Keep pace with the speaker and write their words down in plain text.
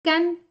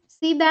can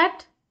see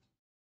that?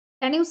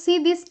 Can you see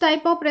this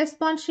type of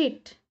response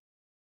sheet?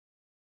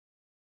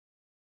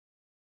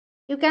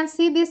 You can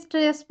see this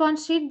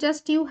response sheet.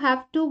 Just you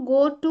have to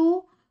go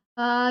to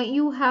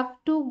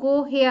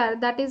here,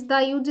 that is the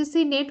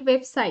UGC NET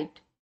website.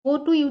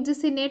 Go to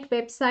UGC NET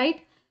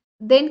website,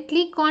 then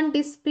click on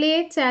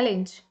display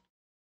challenge.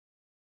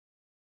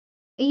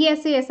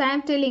 Yes, I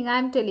am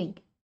telling.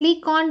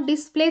 Click on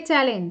display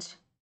challenge.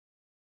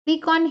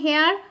 Click on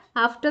here.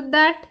 After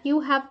that, you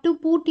have to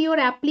put your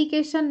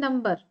application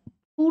number.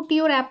 Put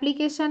your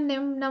application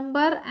name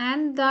number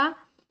and the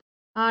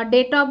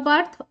date of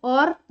birth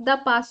or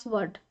the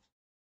password.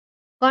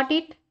 Got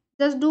it?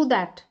 Just do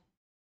that.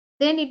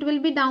 Then it will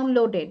be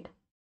downloaded.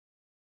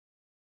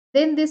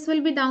 Then this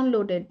will be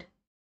downloaded.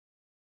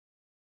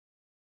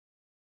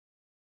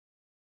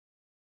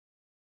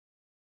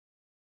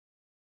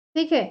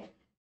 Okay.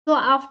 So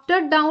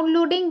after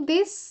downloading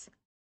this,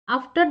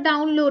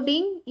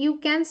 you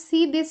can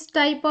see this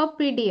type of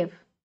PDF.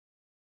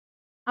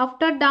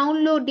 After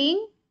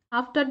downloading,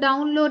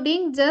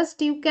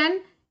 just you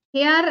can,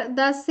 here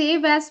the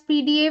save as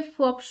PDF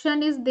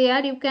option is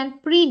there. You can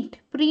print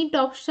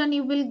option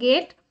you will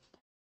get.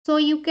 So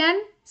you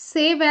can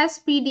save as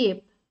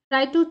PDF.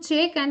 Try to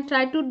check and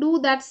try to do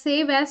that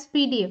save as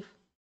PDF.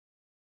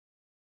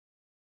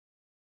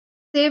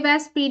 Save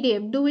as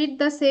PDF. Do it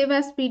the save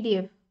as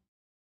PDF.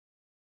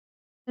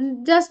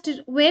 And just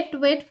wait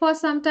for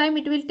some time.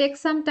 It will take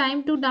some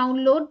time to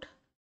download.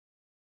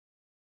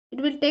 It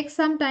will take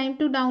some time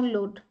to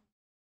download.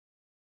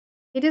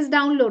 It is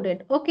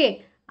downloaded.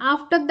 Okay.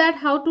 After that,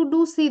 how to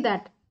do, see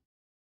that.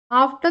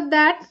 After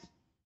that,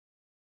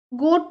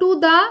 go to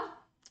the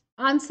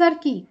answer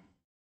key.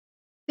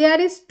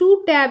 There is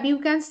 2 tab. You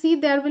can see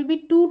there will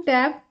be 2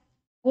 tab.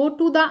 Go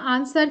to the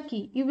answer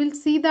key. You will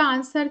see the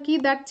answer key,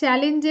 that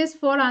challenges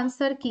for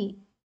answer key.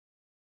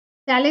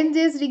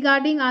 Challenges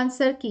regarding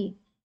answer key.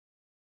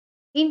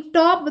 In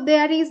top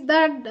there is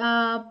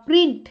the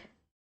print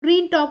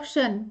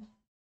option.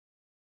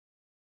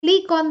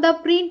 Click on the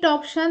print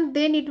option,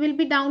 then it will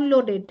be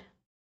downloaded.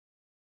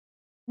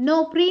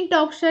 No, print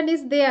option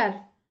is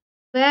there.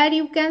 Where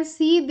you can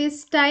see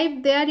this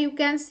type, there you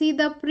can see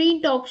the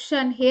print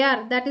option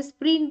here, that is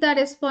print the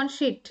response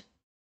sheet.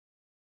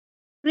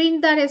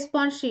 Print the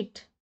response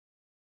sheet.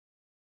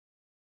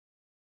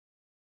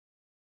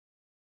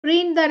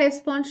 Print the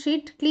response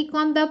sheet. Click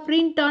on the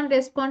print on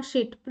response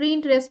sheet.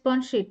 Print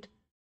response sheet.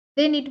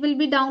 Then it will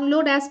be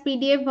download as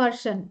PDF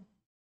version.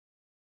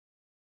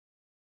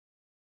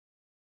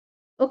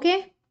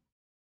 Okay.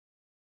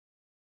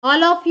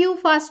 All of you,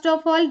 first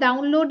of all,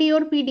 download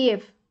your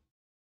PDF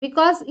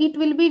because it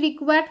will be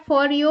required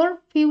for your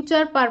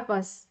future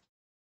purpose.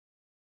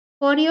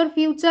 For your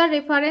future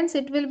reference,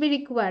 it will be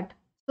required.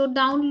 So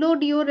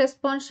download your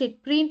response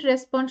sheet, print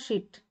response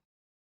sheet.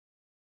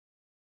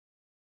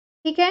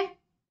 Okay?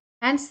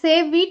 And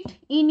save it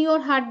in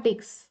your hard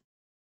disk.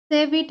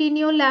 Save it in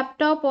your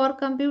laptop or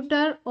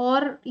computer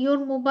or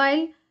your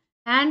mobile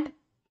and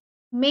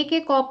make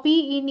a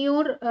copy in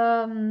your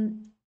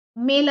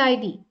mail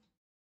ID.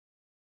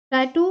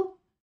 Try to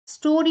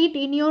store it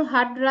in your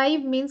hard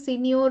drive, means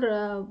in your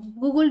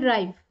Google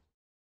Drive.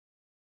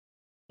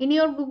 In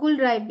your Google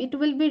Drive, it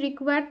will be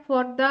required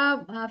for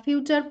the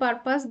future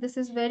purpose. This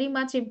is very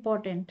much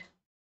important.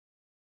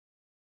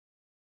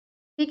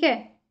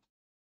 Okay.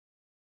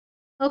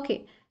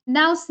 Okay.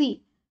 Now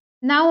see.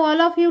 Now all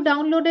of you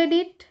downloaded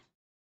it.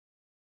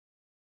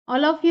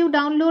 All of you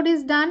download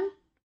is done.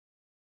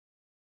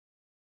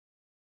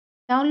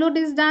 Download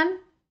is done.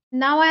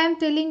 Now I am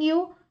telling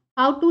you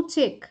how to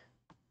check.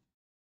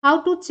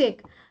 How to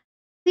check.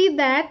 See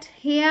that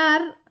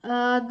here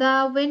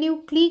when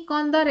you click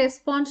on the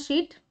response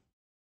sheet,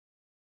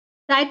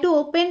 try to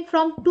open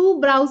from 2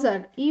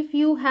 browser. If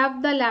you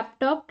have the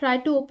laptop, try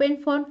to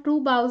open from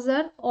 2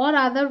 browser, or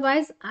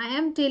otherwise I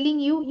am telling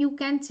you, you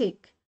can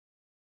check.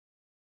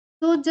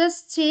 So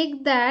just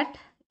check that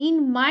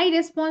in my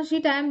response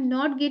sheet I am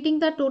not getting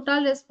the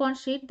total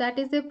response sheet. That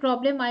is a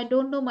problem. I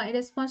don't know my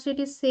response sheet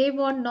is saved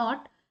or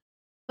not.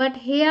 But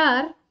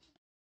here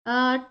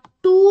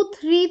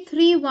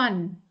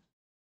 2331.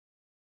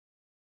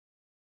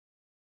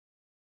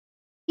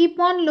 Keep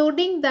on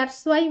loading.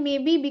 That's why,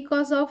 maybe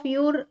because of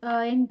your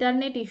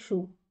internet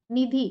issue.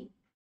 Nidhi,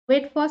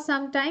 wait for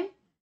some time.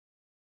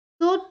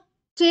 So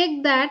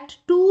check that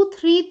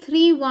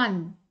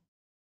 2331.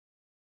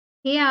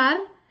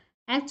 Here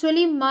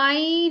actually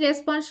my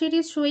response sheet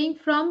is showing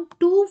from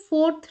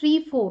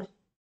 2434.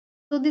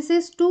 So this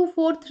is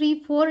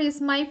 2434 is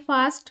my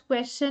first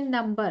question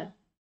number.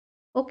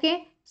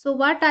 Okay, so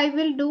what I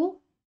will do,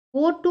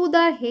 go to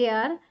the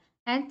here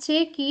and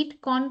check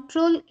it,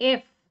 Control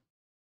F.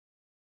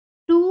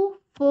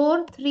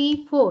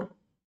 2434.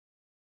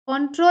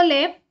 Control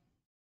F.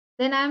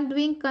 Then I am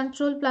doing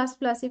Control plus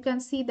plus. You can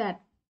see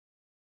that.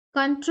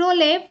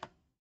 Control F.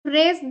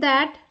 Press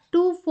that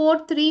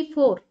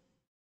 2434.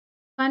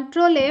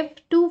 Control F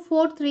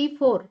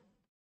 2434.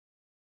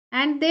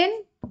 And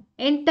then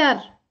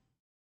enter.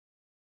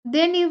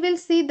 Then you will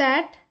see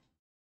that.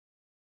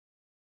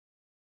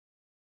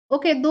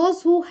 Okay,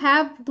 those who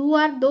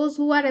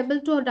are able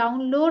to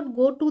download,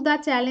 go to the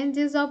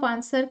challenges of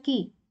answer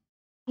key.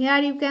 Here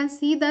you can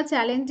see the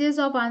challenges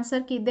of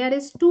answer key. There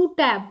is two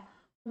tab.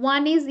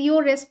 One is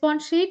your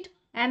response sheet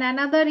and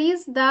another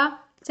is the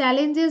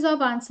challenges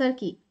of answer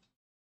key.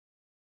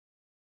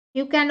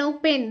 You can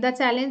open the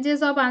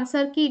challenges of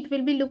answer key. It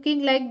will be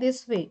looking like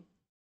this way.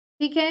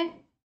 Okay?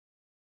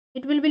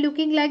 It will be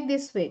looking like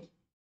this way.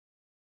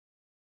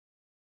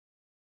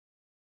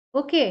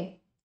 Okay.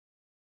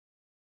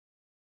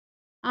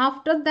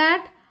 After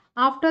that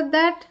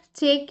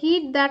check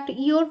it that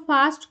your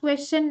first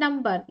question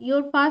number,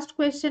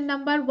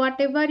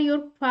 whatever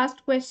your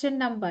first question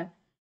number.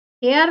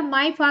 Here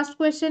my first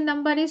question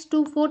number is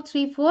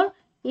 2434.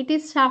 It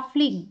is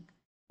shuffling.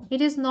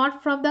 It is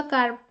not from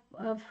the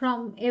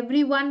from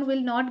everyone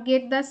will not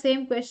get the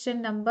same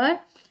question number.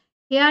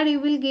 Here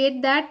you will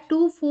get that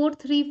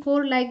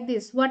 2434 like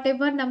this.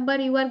 Whatever number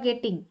you are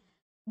getting,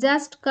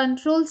 just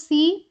Control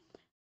C,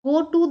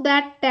 go to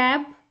that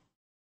tab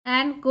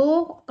and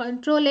go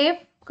Control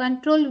F,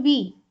 Control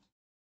V.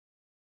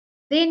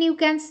 Then you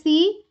can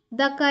see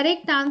the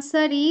correct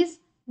answer is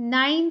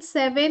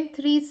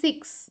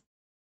 9736.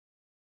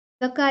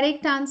 The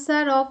correct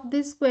answer of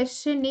this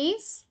question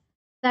is,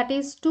 that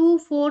is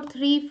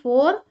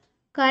 2434.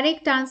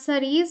 Correct answer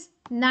is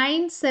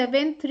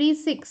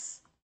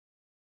 9736.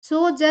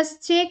 So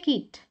just check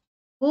it.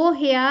 Go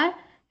here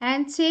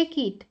and check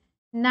it.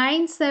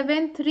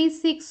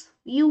 9736.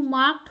 You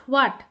marked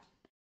what?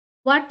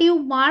 What you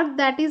mark,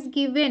 that is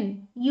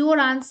given. Your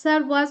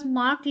answer was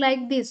marked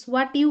like this.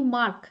 What you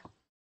mark?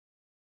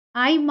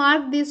 I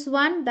marked this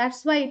one,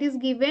 that's why it is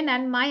given,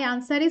 and my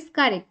answer is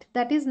correct.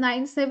 That is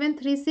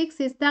 9736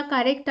 is the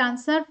correct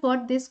answer for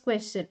this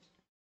question.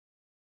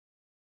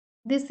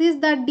 This is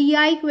the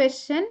DI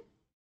question.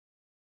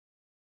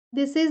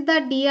 This is the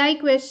DI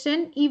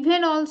question.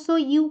 Even also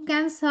you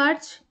can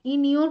search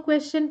in your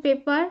question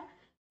paper.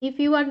 If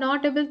you are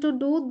not able to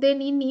do,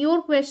 then in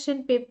your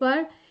question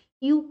paper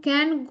you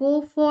can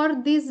go for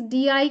this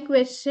DI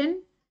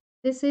question.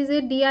 This is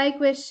a DI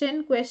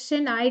question.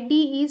 Question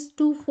ID is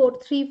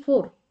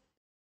 2434.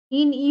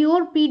 In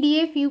your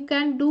PDF you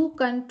can do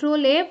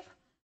Control F,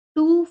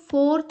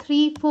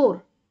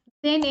 2434.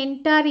 Then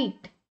enter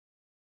it.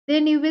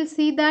 Then you will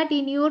see that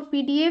in your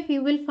PDF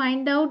you will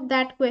find out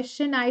that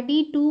question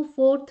ID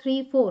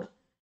 2434.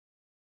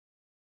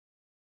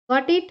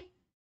 Got it?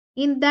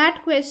 In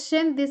that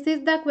question, this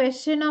is the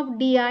question of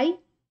DI.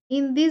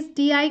 In this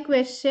DI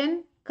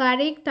question,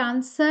 correct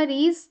answer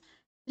is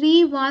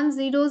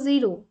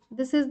 3100.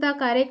 This is the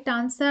correct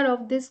answer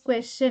of this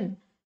question.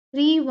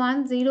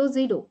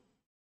 3100.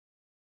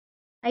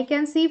 I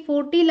can see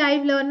 40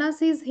 live learners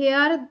is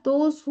here.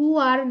 Those who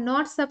are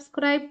not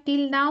subscribed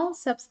till now,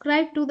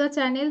 subscribe to the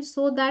channel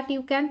so that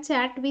you can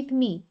chat with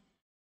me.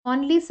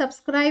 Only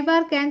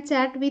subscriber can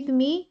chat with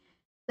me.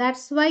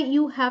 That's why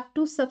you have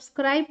to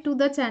subscribe to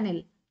the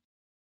channel.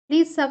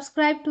 Please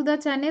subscribe to the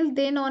channel,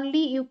 then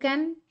only you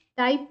can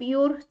type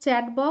your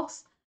chat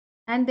box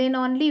and then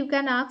only you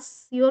can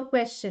ask your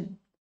question.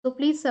 So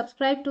please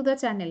subscribe to the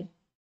channel.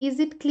 Is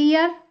it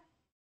clear?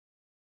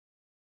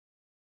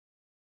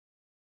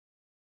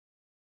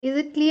 Is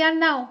it clear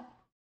now?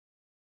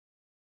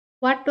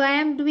 What I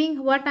am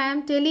doing, what I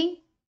am telling?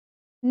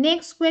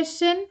 Next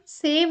question,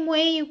 same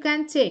way you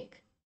can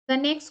check. The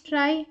next,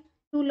 try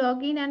to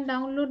log in and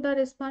download the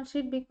response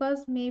sheet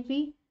because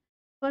maybe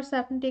for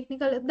certain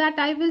technical, that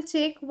I will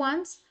check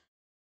once.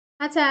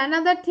 Achha,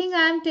 another thing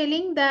I am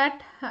telling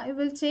that I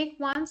will check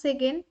once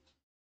again.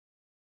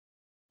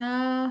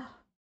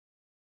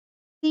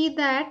 See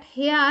that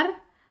here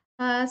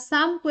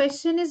some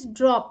question is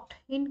dropped.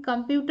 In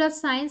computer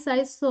science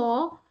I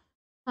saw,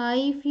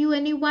 if you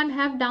anyone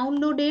have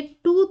downloaded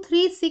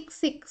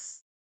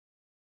 2366,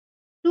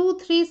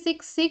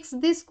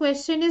 this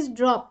question is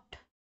dropped.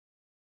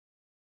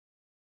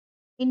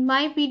 In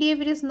my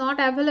PDF it is not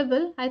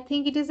available. I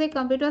think it is a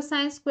computer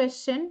science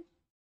question.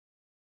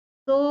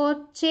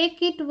 So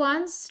check it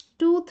once.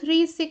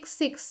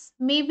 2366.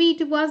 Maybe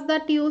it was the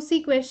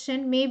TOC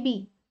question.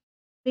 Maybe.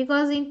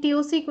 Because in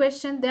TOC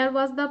question there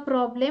was the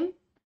problem.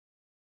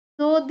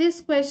 So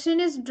this question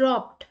is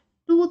dropped.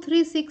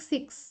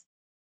 2366.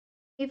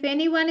 If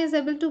anyone is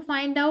able to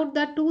find out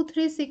the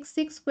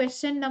 2366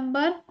 question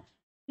number,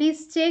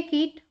 please check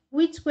it.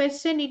 Which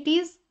question it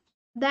is.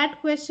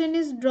 That question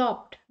is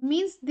dropped.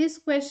 Means this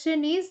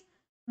question is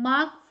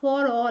marked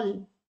for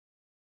all.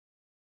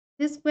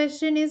 This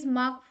question is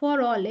marked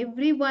for all.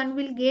 Everyone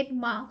will get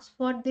marks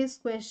for this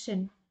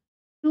question.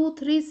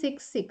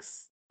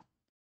 2366.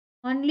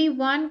 Only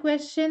one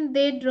question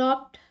they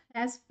dropped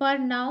as per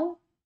now.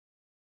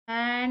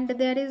 And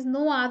there is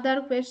no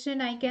other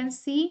question I can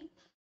see.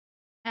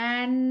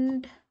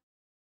 And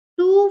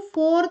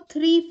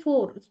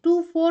 2434,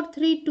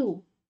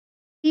 2432.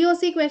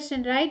 TOC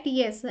question, right?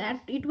 Yes,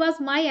 it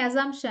was my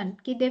assumption.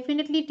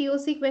 Definitely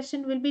TOC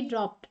question will be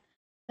dropped.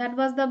 That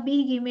was the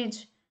big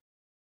image.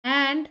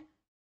 And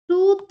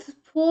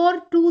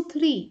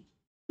 2423,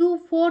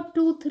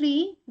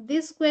 2423,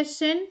 this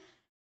question,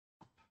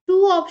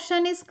 two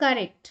option is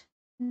correct.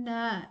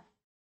 Na-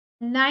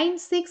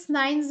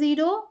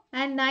 9690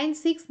 and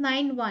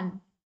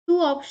 9691. Two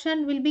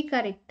option will be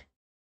correct.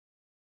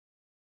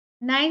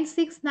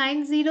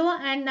 9690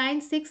 and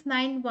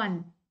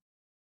 9691.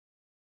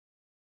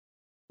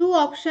 Two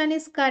option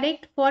is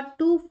correct for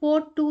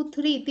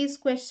 2423, this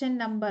question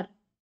number.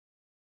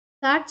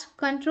 Search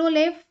Control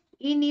F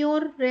in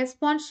your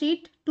response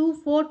sheet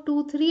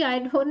 2423. I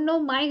don't know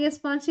my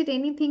response sheet,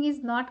 anything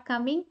is not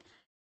coming.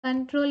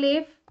 Control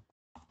F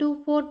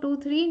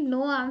 2423,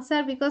 no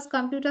answer because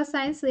computer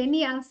science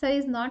any answer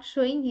is not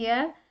showing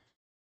here.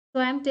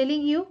 So I am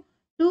telling you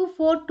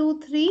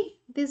 2423,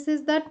 this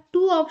is the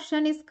two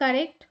option is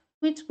correct.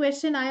 Which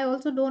question I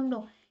also don't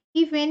know.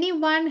 If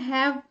anyone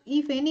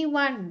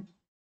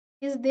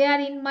is there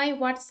in my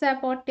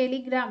WhatsApp or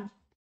Telegram,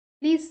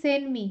 please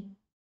send me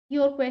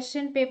your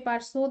question paper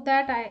so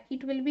that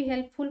it will be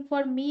helpful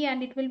for me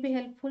and it will be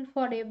helpful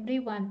for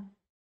everyone.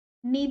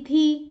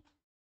 Nidhi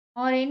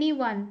or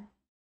anyone,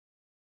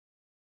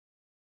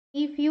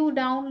 if you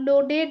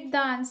downloaded the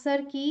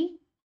answer key,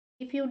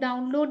 if you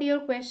download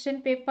your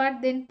question paper,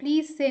 then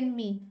please send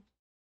me.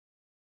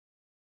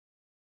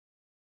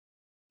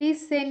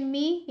 Please send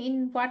me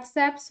in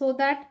WhatsApp so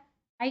that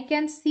I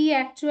can see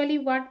actually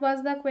what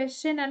was the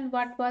question and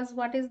what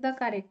is the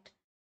correct.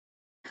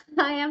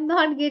 I am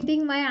not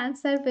getting my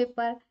answer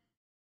paper.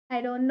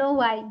 I don't know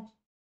why.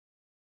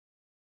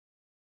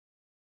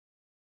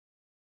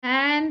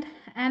 And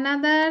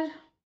another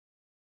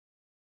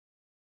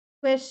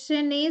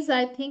question is,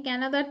 I think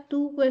another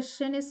two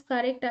question is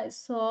correct. I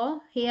saw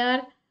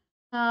here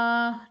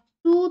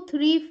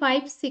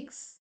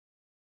 2356.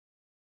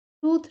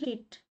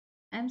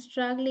 I'm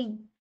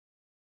struggling.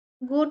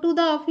 Go to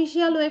the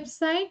official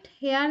website.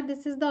 Here,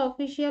 this is the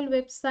official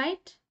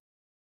website.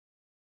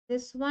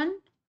 This one,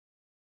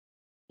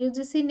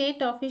 UGC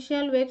NET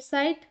official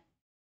website.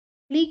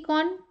 Click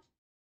on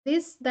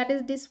this, that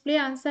is display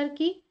answer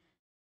key.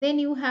 Then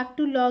you have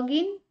to log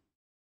in.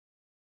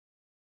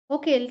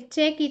 Okay,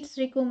 check it,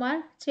 Sri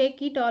Kumar.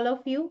 Check it, all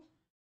of you.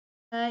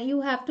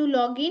 You have to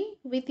log in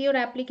with your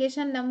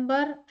application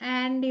number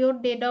and your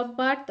date of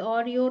birth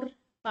or your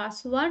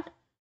password.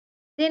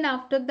 Then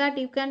after that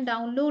you can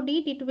download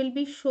it. It will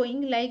be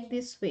showing like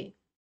this way.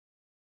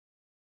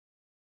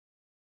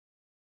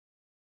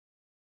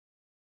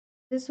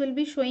 This will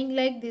be showing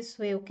like this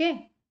way,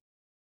 okay?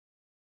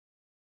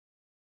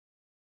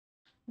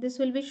 This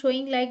will be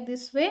showing like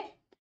this way.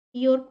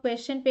 Your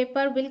question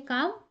paper will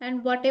come,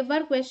 and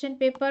whatever question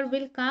paper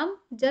will come,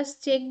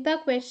 just check the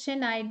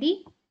question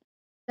ID,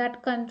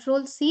 that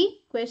Control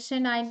C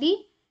question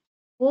ID.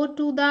 Go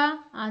to the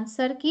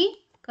answer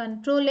key,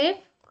 Control F,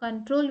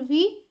 Control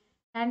V,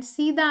 and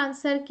see the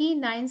answer key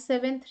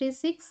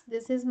 9736.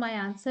 This is my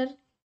answer.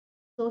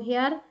 So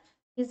here,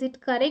 is it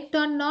correct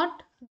or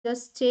not?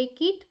 Just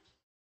check it.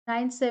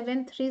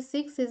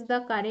 9736 is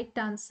the correct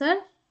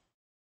answer.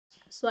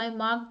 So I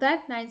mark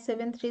that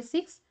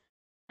 9736,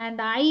 and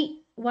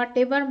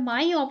whatever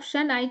my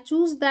option I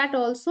choose that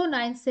also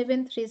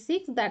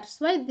 9736. That's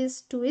why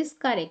this 2 is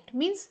correct,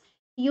 means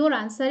your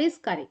answer is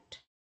correct.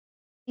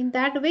 In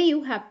that way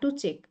you have to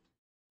check.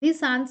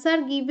 This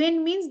answer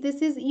given means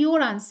this is your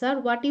answer,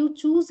 what you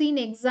choose in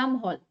exam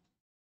hall.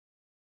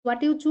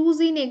 What you choose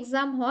in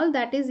exam hall,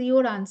 that is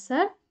your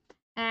answer.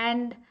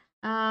 And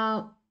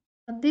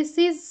this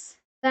is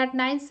that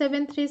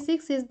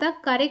 9736 is the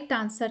correct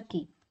answer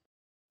key.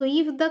 So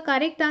if the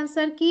correct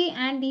answer key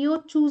and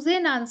your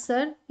chosen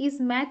answer is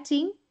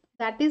matching,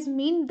 that is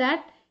mean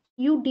that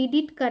you did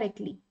it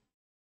correctly.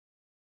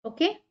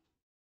 Okay.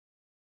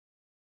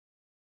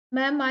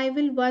 Ma'am, I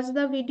will watch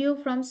the video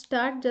from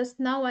start. Just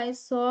now I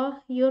saw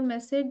your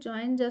message,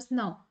 join just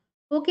now.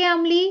 Okay,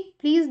 Amli,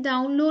 please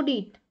download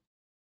it.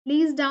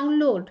 Please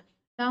download.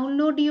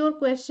 Download your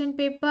question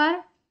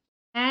paper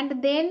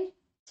and then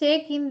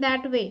check in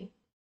that way.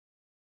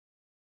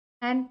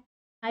 And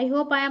I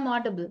hope I am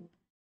audible.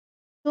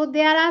 So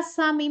there are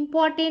some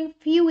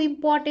few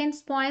important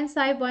points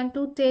I want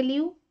to tell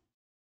you.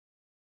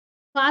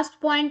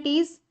 First point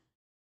is,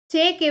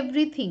 check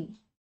everything.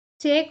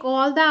 Check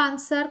all the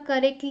answer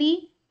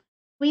correctly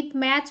with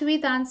match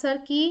with answer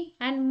key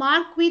and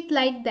mark with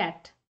like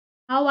that.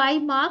 How I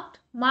marked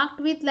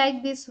with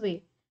like this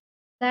way.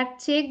 That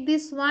check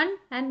this one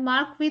and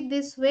mark with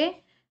this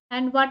way,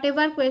 and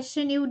whatever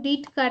question you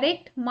did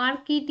correct,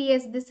 mark it,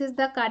 yes, this is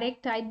the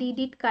correct, I did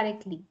it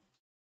correctly.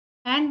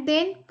 And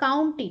then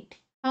count it.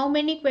 How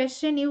many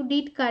question you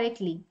did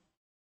correctly.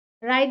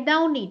 Write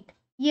down it.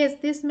 Yes,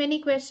 this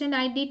many question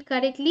I did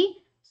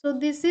correctly. So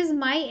this is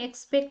my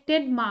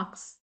expected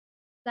marks.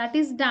 That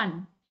is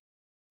done.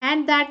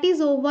 And that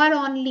is over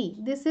only.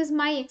 This is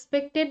my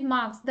expected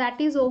marks.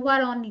 That is over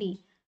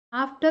only.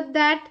 After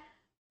that,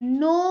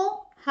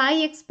 no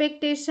high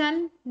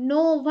expectation,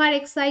 no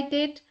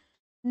overexcited,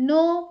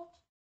 no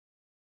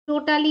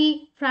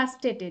totally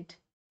frustrated.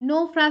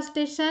 No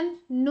frustration,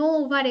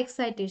 no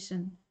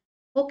overexcitation.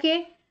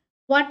 Okay,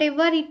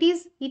 whatever it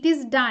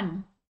is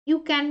done.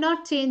 You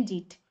cannot change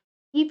it.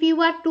 If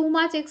you are too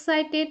much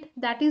excited,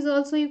 that is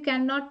also you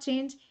cannot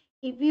change.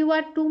 If you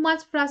are too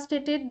much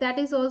frustrated, that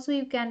is also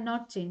you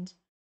cannot change.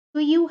 So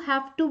you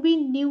have to be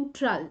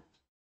neutral.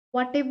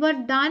 Whatever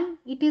done,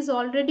 it is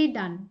already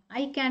done.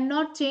 I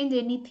cannot change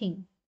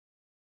anything.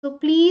 So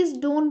please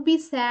don't be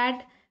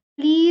sad.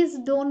 Please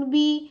don't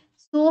be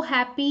so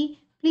happy.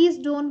 Please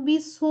don't be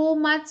so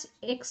much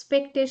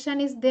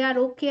expectation is there.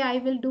 Okay, I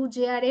will do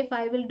JRF,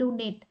 I will do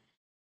NET.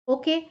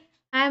 Okay,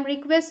 I am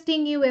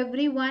requesting you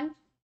everyone.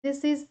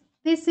 This is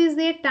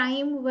a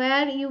time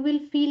where you will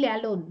feel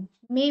alone.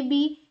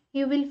 Maybe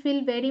you will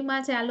feel very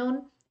much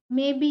alone.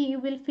 Maybe you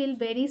will feel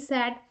very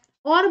sad,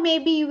 or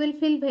maybe you will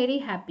feel very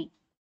happy.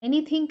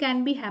 Anything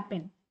can be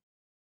happen.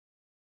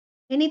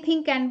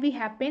 Anything can be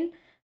happen,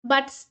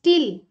 but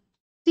still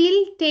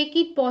take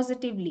it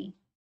positively.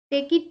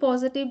 Take it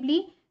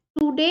positively.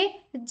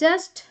 Today,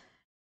 just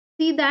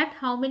see that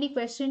how many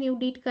question you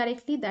did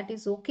correctly. That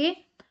is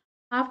okay.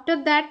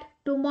 After that,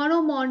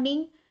 tomorrow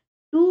morning,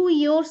 do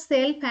your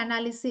self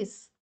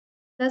analysis.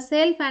 The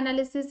self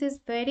analysis is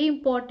very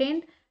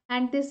important,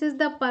 and this is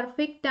the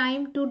perfect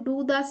time to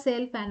do the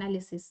self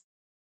analysis.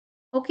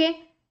 Okay,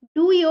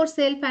 do your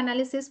self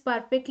analysis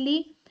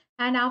perfectly.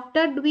 And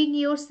after doing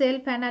your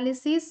self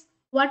analysis,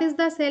 what is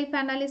the self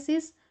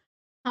analysis?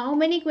 How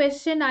many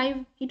question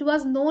I it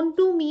was known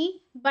to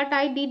me but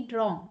I did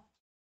wrong.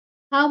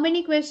 How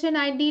many question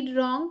I did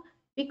wrong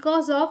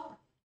because of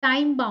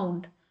time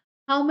bound.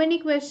 How many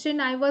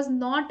question I was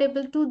not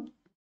able to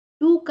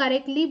do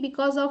correctly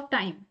because of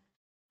time.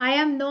 I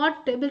am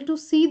not able to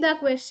see the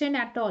question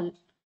at all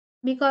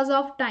because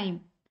of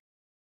time.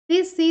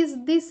 This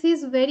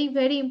is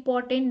very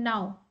important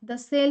now. The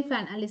self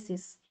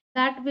analysis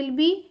that will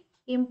be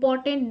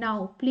important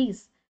now,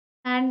 please.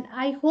 And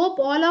I hope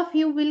all of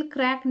you will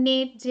crack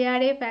NET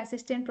JRF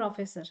assistant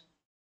professor.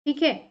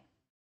 Okay.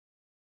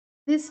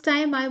 This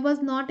time I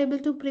was not able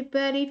to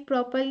prepare it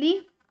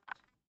properly.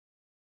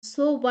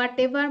 So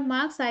whatever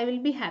marks I will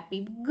be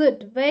happy.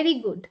 Good,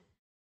 very good.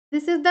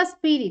 This is the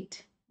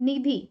spirit.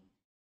 Nidhi.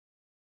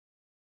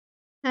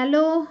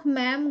 Hello,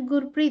 ma'am.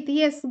 Gurpreet.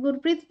 Yes,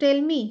 Gurpreet,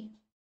 tell me.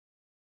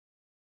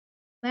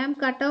 Ma'am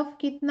cut off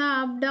कितना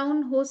up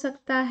down हो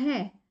सकता है?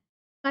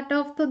 Cut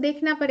off तो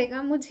देखना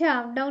पड़ेगा मुझे,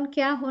 up down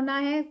क्या होना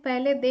है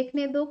पहले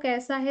देखने दो,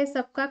 कैसा है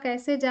सबका,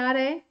 कैसे जा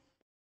रहे हैं।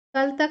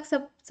 कल तक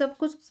सब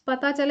कुछ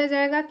पता चले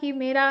जाएगा कि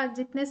मेरा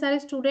जितने सारे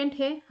स्टूडेंट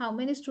है, how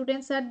many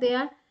students are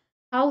there,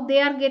 how they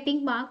are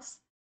getting marks,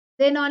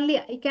 then only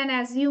I can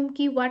assume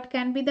कि what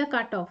can be the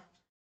cut off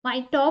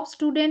my top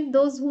student,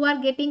 those who are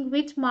getting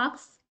which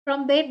marks,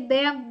 from that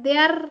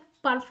their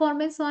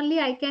performance only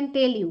I can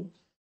tell you.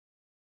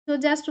 So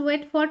just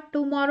wait for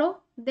tomorrow,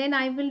 then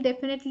I will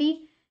definitely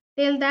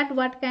tell that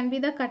what can be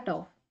the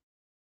cutoff.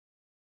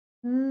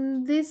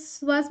 This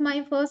was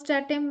my first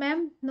attempt,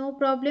 ma'am. No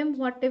problem.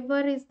 Whatever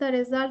is the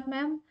result,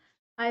 ma'am,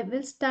 I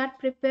will start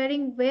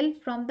preparing well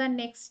from the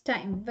next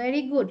time.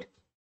 Very good.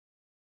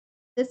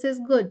 This is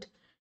good.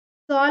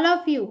 So all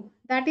of you,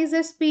 that is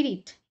a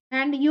spirit.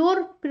 And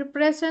your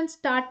preparation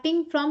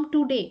starting from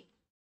today.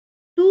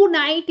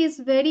 Tonight is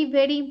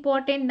very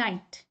important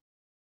night.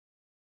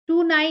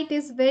 Tonight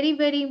is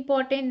very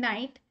important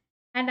night,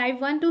 and I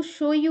want to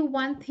show you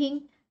one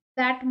thing,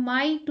 that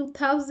my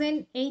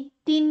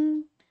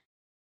 2018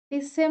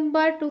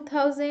 December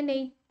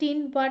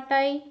 2018 what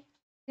I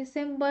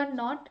December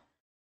not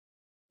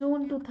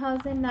June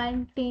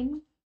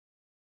 2019.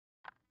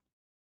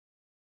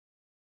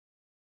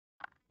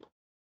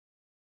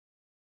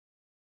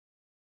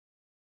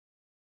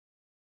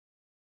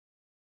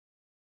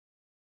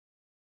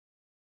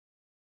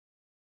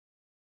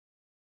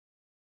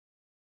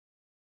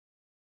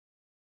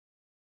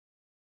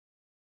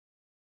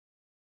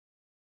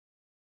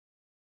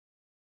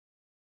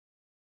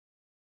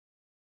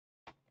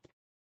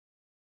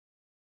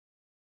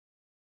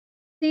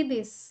 See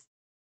this.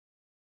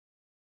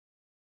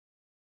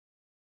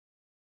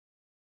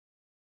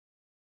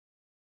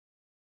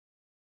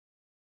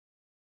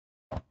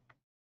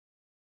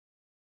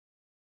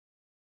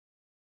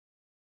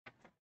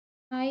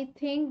 I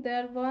think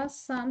there was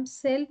some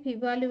self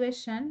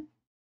evaluation.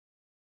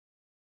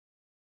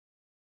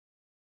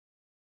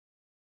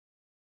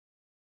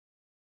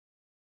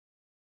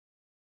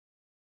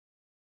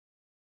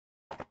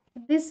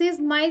 This is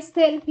my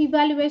self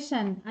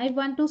evaluation. I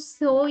want to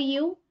show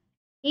you.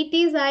 It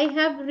is I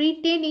have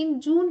written in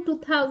June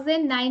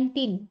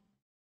 2019.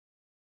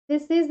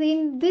 This is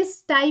in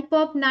this type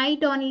of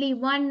night only.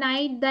 One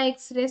night the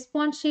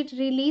response sheet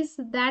release.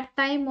 That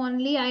time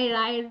only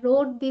I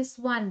wrote this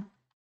one.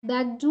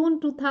 That June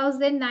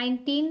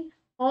 2019.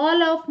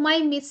 All of my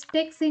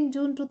mistakes in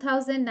June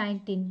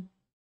 2019.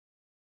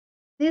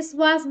 This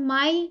was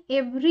my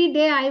every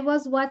day I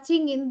was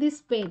watching in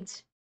this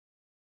page.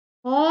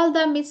 All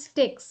the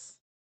mistakes.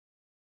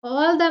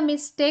 All the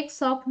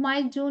mistakes of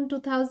my June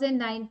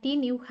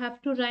 2019 you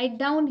have to write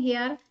down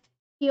here.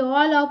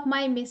 All of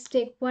my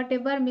mistake,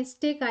 whatever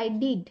mistake I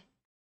did,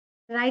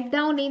 write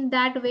down in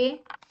that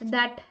way.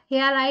 That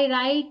here I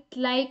write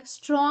like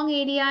strong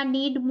area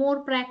need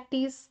more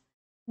practice,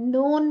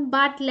 known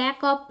but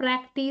lack of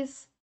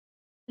practice,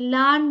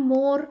 learn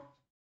more,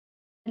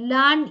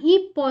 Learn,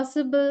 if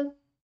possible,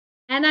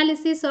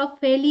 analysis of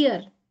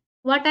failure.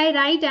 What I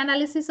write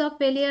analysis of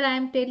failure, I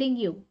am telling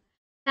you.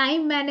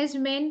 Time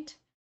management,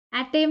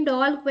 attempt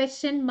all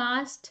question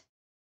must,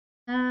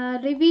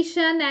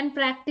 revision and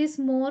practice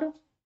more,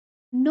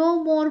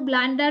 no more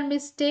blunder,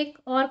 mistake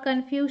or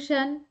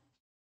confusion,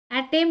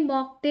 attempt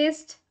mock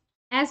test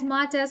as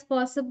much as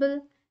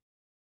possible,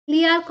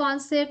 clear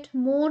concept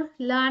more,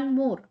 learn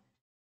more.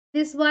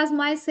 This was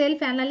my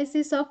self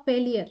analysis of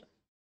failure.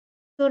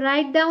 So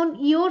write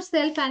down your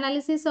self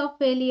analysis of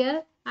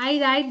failure.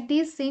 I write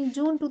this in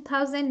June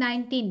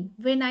 2019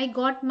 when I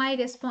got my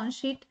response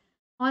sheet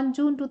on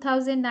June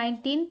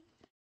 2019.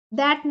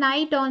 That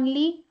night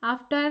only,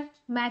 after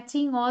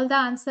matching all the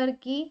answer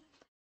key,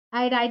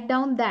 I write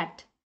down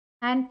that.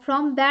 And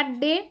from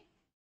that day,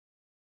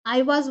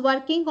 I was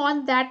working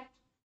on that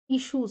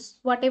issues,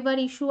 whatever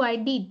issue I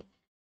did.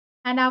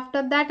 And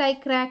after that, I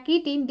crack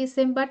it in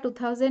December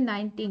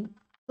 2019.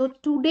 So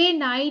today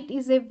night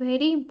is a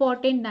very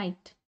important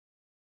night.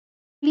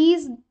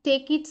 Please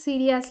take it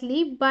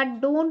seriously,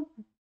 but don't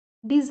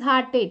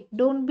disheartened.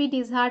 Don't be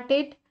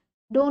disheartened.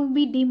 Don't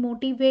be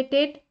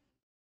demotivated,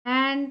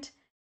 and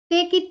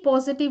take it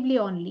positively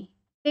only.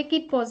 Take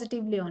it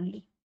positively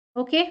only.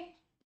 Okay,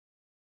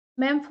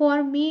 ma'am.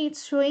 For me,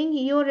 it's showing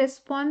your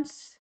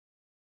response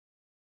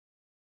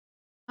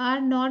are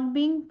not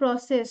being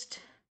processed.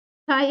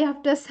 Try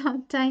after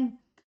some time.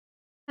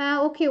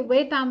 Okay,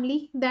 wait,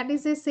 Amli. That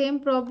is the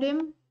same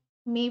problem.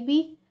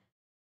 Maybe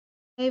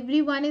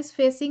everyone is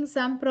facing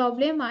some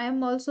problem. I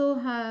am also,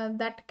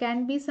 that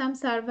can be some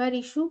server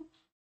issue.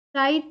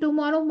 Try it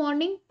tomorrow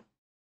morning.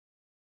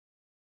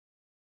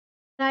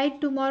 Try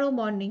it tomorrow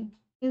morning.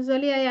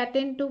 Usually I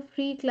attend to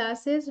free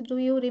classes. Do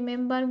you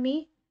remember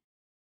me?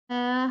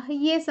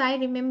 Yes, I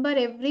remember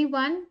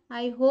everyone.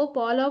 I hope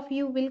all of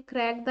you will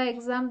crack the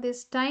exam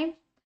this time.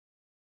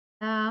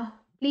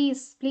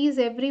 Please,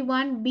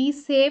 everyone, be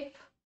safe.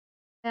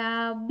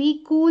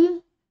 Be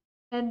cool.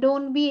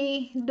 Don't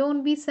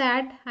be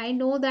sad. I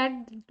know that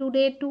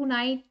today,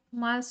 tonight,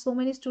 so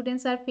many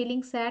students are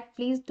feeling sad.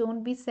 Please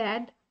don't be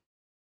sad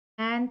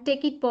and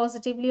take it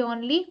positively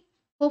only.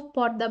 Hope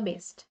for the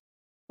best.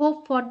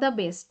 Hope for the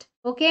best.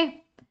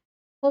 Okay.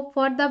 Hope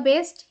for the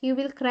best. You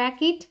will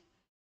crack it.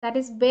 That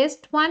is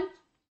best one.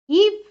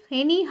 If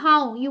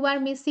anyhow you are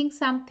missing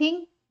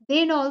something,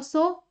 then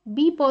also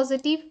be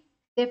positive.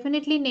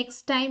 Definitely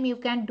next time you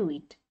can do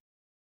it.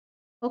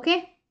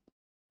 Okay.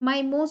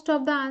 My most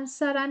of the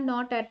answer are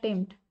not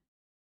attempt.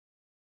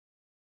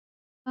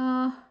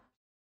 Uh,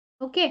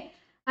 okay.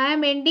 I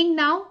am ending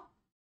now,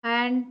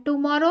 and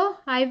tomorrow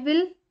I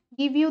will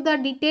give you the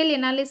detailed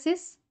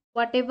analysis.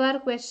 Whatever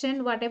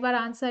question, whatever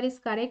answer is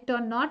correct or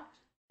not,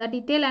 the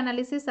detailed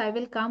analysis I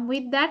will come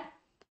with that.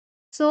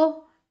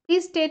 So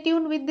please stay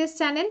tuned with this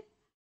channel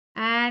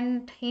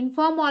and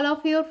inform all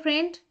of your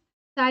friends.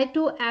 Try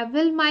to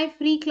avail my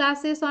free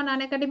classes on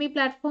Unacademy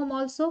platform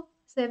also,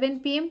 7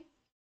 p.m.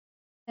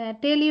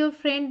 Tell your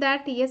friend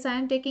that yes, I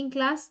am taking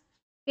class.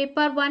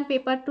 Paper 1,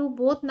 paper 2,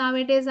 both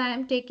nowadays I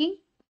am taking.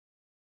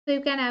 So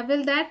you can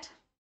avail that.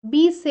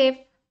 Be safe,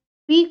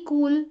 be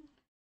cool,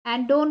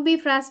 and don't be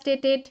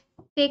frustrated.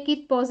 Take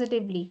it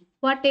positively.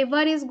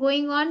 Whatever is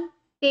going on,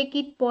 take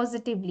it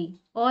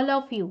positively. All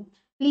of you,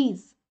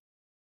 please.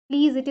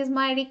 Please, it is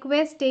my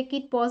request, take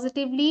it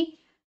positively.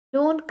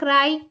 Don't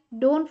cry,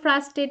 don't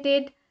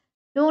frustrated,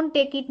 don't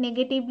take it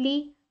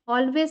negatively.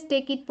 Always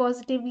take it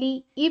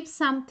positively. If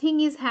something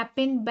is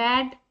happened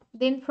bad,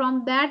 then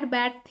from that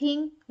bad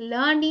thing,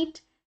 learn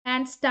it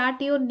and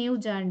start your new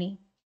journey.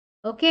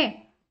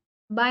 Okay?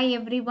 Bye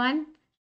everyone.